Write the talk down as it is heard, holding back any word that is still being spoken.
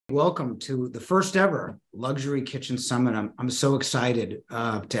Welcome to the first ever Luxury Kitchen Summit. I'm so excited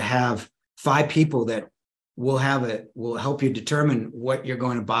to have 5 people that will help you determine what you're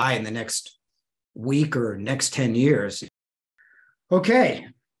going to buy in the next week or next 10 years. Okay,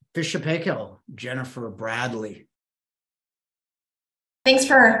 Fisher Paykel, Jennifer Bradley. Thanks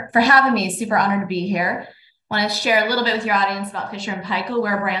for having me. Super honored to be here. I want to share a little bit with your audience about Fisher & Paykel.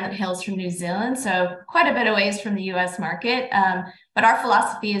 We're a brand that hails from New Zealand, so quite a bit of ways from the US market. But our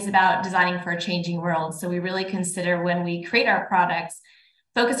philosophy is about designing for a changing world. So we really consider when we create our products,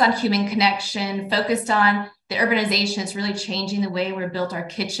 focused on human connection, focused on the urbanization. It's really changing the way we built our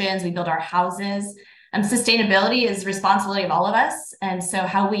kitchens, we build our houses. Sustainability is the responsibility of all of us. And so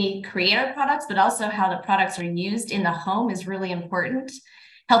how we create our products, but also how the products are used in the home is really important.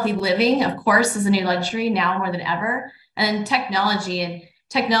 Healthy living, of course, is a new luxury now more than ever. And technology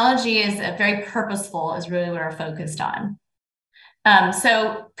is very purposeful, is really what we're focused on.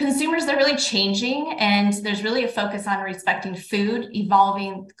 So consumers, they're really changing, and there's really a focus on respecting food,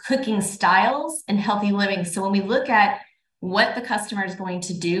 evolving cooking styles, and healthy living. So when we look at what the customer is going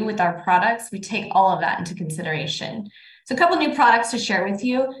to do with our products, we take all of that into consideration. So a couple new products to share with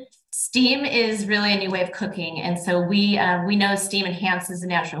you. Steam is really a new way of cooking. And so we know steam enhances the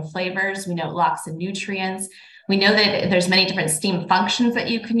natural flavors. We know it locks in nutrients. We know that there's many different steam functions that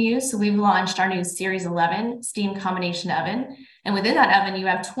you can use. So we've launched our new Series 11 steam combination oven. And within that oven, you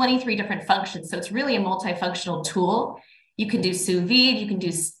have 23 different functions. So it's really a multifunctional tool. You can do sous vide, you can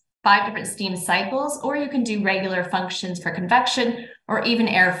do 5 different steam cycles, or you can do regular functions for convection or even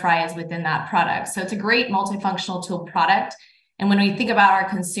air fries within that product. So it's a great multifunctional tool product. And when we think about our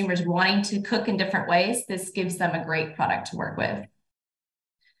consumers wanting to cook in different ways, this gives them a great product to work with.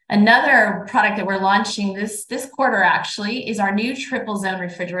 Another product that we're launching this quarter actually is our new triple zone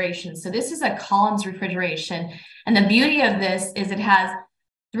refrigeration. So this is a columns refrigeration. And the beauty of this is it has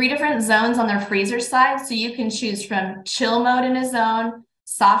 3 different zones on their freezer side. So you can choose from chill mode in a zone,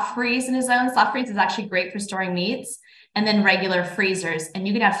 soft freeze in a zone. Soft freeze is actually great for storing meats, and then regular freezers. And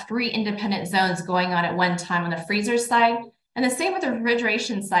you can have 3 independent zones going on at one time on the freezer side. And the same with the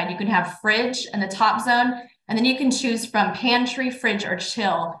refrigeration side. You can have fridge in the top zone, and then you can choose from pantry, fridge, or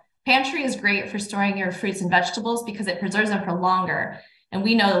chill. Pantry is great for storing your fruits and vegetables because it preserves them for longer. And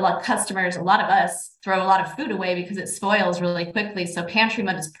we know a lot of customers, a lot of us throw a lot of food away because it spoils really quickly. So pantry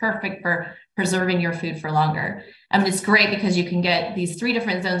mode is perfect for preserving your food for longer. It's great because you can get these 3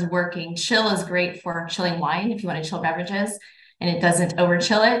 different zones working. Chill is great for chilling wine if you want to chill beverages, and it doesn't over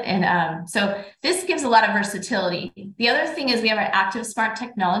chill it. And so this gives a lot of versatility. The other thing is we have our active smart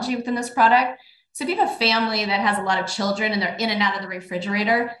technology within this product. So if you have a family that has a lot of children and they're in and out of the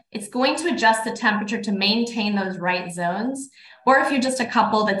refrigerator, it's going to adjust the temperature to maintain those right zones. Or if you're just a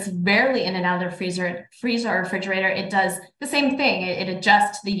couple that's barely in and out of their freezer or refrigerator, it does the same thing. It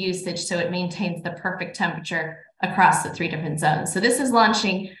adjusts the usage so it maintains the perfect temperature across the 3 different zones. So this is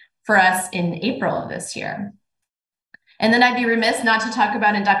launching for us in April of this year. And then I'd be remiss not to talk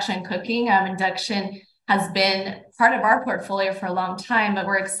about induction cooking. Induction has been part of our portfolio for a long time, but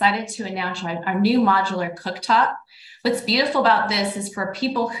we're excited to announce our new modular cooktop. What's beautiful about this is for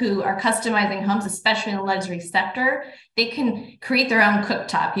people who are customizing homes, especially in the luxury sector, they can create their own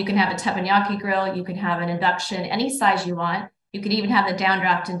cooktop. You can have a teppanyaki grill, you can have an induction, any size you want. You can even have the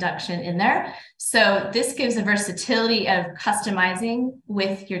downdraft induction in there. So this gives a versatility of customizing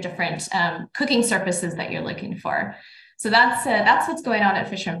with your different cooking surfaces that you're looking for. So that's what's going on at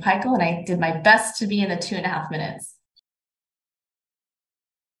Fisher & Paykel, and I did my best to be in the 2.5 minutes.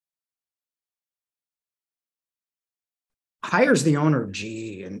 Hires the owner of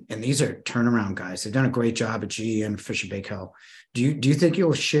GE, and these are turnaround guys. They've done a great job at GE and Fisher Paykel. Do you think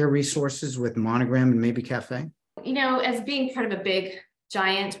you'll share resources with Monogram and maybe Cafe? You know, as being part of a big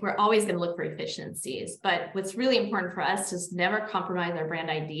giant, we're always going to look for efficiencies. But what's really important for us is never compromise our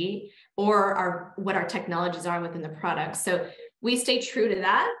brand ID or what our technologies are within the product. So we stay true to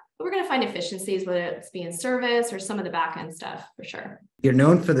that, but we're going to find efficiencies, whether it's being service or some of the back end stuff for sure. You're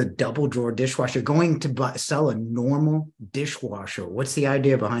known for the double drawer dishwasher. Going to sell a normal dishwasher. What's the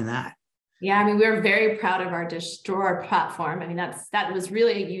idea behind that? Yeah, I mean, we're very proud of our dish drawer platform. I mean, that was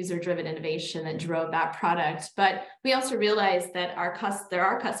really a user-driven innovation that drove that product. But we also realized that there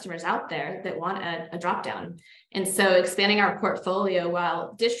are customers out there that want a drop-down. And so expanding our portfolio,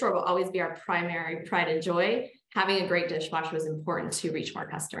 while dish drawer will always be our primary pride and joy, having a great dishwasher was important to reach more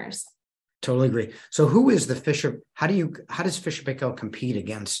customers. Totally agree. So who is the Fisher? How does Fisher Paykel compete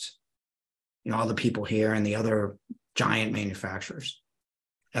against, all the people here and the other giant manufacturers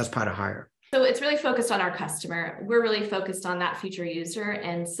as part of Hire? So it's really focused on our customer. We're really focused on that future user.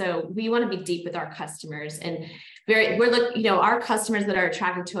 And so we want to be deep with our customers, and our customers that are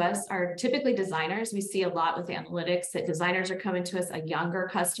attracted to us are typically designers. We see a lot with analytics that designers are coming to us. A younger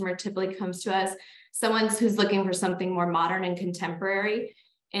customer typically comes to us, someone who's looking for something more modern and contemporary.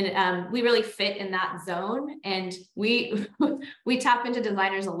 And we really fit in that zone. And we tap into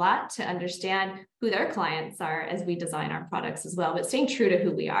designers a lot to understand who their clients are as we design our products as well. But staying true to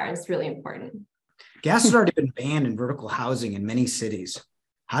who we are is really important. Gas has already been banned in vertical housing in many cities.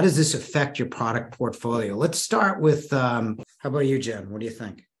 How does this affect your product portfolio? Let's start with, how about you, Jen? What do you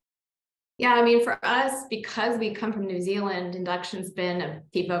think? Yeah, I mean, for us, because we come from New Zealand, Induction's been a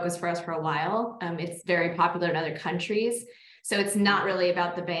key focus for us for a while. It's very popular in other countries. So it's not really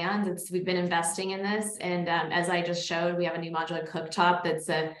about the bans. We've been investing in this. And as I just showed, we have a new modular cooktop that's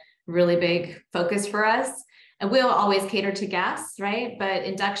a really big focus for us. And we'll always cater to gas, right? But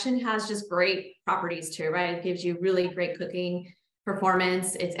Induction has just great properties too, right? It gives you really great cooking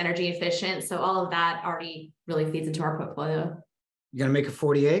performance. It's energy efficient. So all of that already really feeds into our portfolio. You gonna make a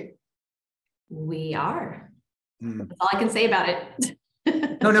 48? We are. That's all I can say about it.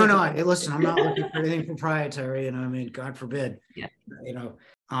 No. Listen, I'm not looking for anything proprietary. I mean, God forbid. Yeah.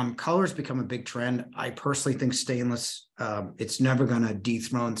 Color's become a big trend. I personally think stainless, it's never going to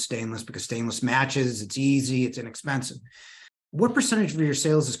dethrone stainless because stainless matches, it's easy, it's inexpensive. What percentage of your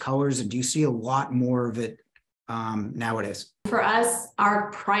sales is colors, and do you see a lot more of it nowadays? For us,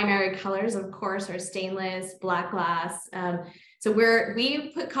 our primary colors, of course, are stainless, black glass. So we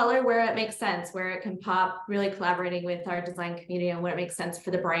put color where it makes sense, where it can pop, really collaborating with our design community and where it makes sense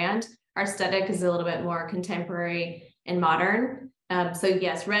for the brand. Our aesthetic is a little bit more contemporary and modern. So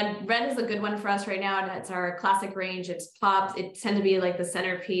yes, red is a good one for us right now. And it's our classic range. It's pops. It tends to be like the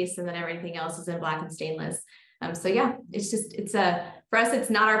centerpiece, and then everything else is in black and stainless. So yeah, for us, it's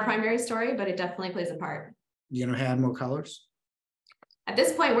not our primary story, but it definitely plays a part. You gonna add more colors? At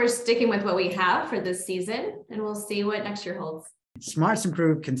this point, we're sticking with what we have for this season, and we'll see what next year holds. Smart's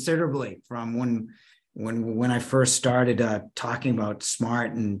improved considerably from when I first started talking about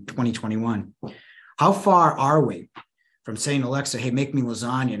Smart in 2021. How far are we from saying Alexa, hey, make me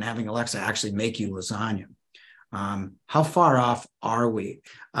lasagna, and having Alexa actually make you lasagna? How far off are we?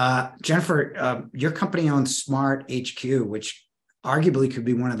 Jennifer, your company owns Smart HQ, which arguably could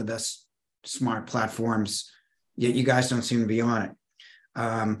be one of the best smart platforms, yet you guys don't seem to be on it.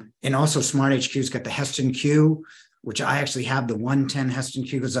 And also Smart HQ's got the Heston Q, which I actually have the 110 Heston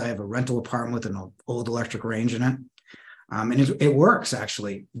Q because I have a rental apartment with an old electric range in it. And it works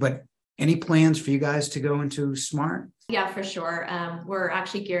actually, but any plans for you guys to go into Smart? Yeah, for sure. We're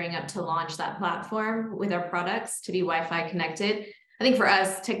actually gearing up to launch that platform with our products to be Wi-Fi connected. I think for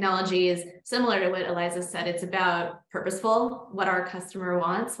us, technology is similar to what Eliza said. It's about purposeful, what our customer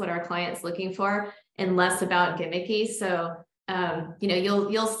wants, what our client's looking for, and less about gimmicky. So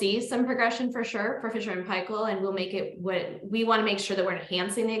you'll see some progression for sure for Fisher Paykel, and we'll make it what we want to make sure that we're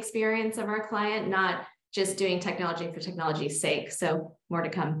enhancing the experience of our client, not just doing technology for technology's sake. So more to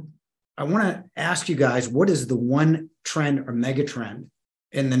come. I want to ask you guys, what is the one trend or mega trend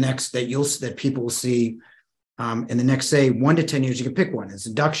in the next that people will see in the next, say, 1 to 10 years? You can pick one. It's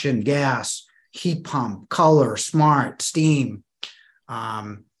induction, gas, heat pump, color, smart, steam,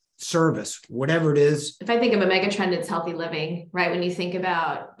 service, whatever it is. If I think of a mega trend, it's healthy living, right? When you think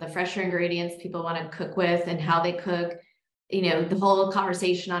about the fresher ingredients people want to cook with and how they cook, the whole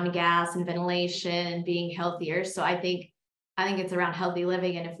conversation on gas and ventilation and being healthier. So I think it's around healthy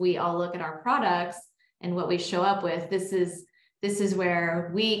living. And if we all look at our products and what we show up with, this is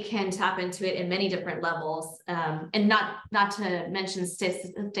where we can tap into it in many different levels. And not to mention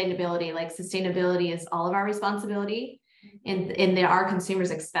sustainability. Like sustainability is all of our responsibility. And our consumers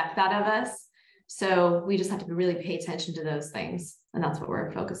expect that of us. So we just have to really pay attention to those things. And that's what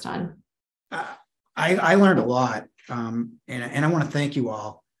we're focused on. I learned a lot. And I want to thank you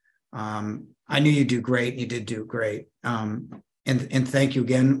all. I knew you'd do great. You did do great. And thank you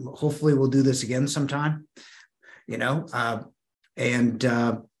again. Hopefully we'll do this again sometime, and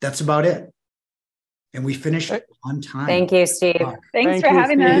that's about it. And we finished on time. Thank you, Steve. Thanks for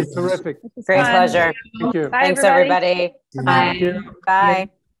having us. Terrific. Great pleasure. Thank you. Thanks, everybody. Bye. Thank you. Bye.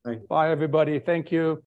 Bye, everybody. Thank you.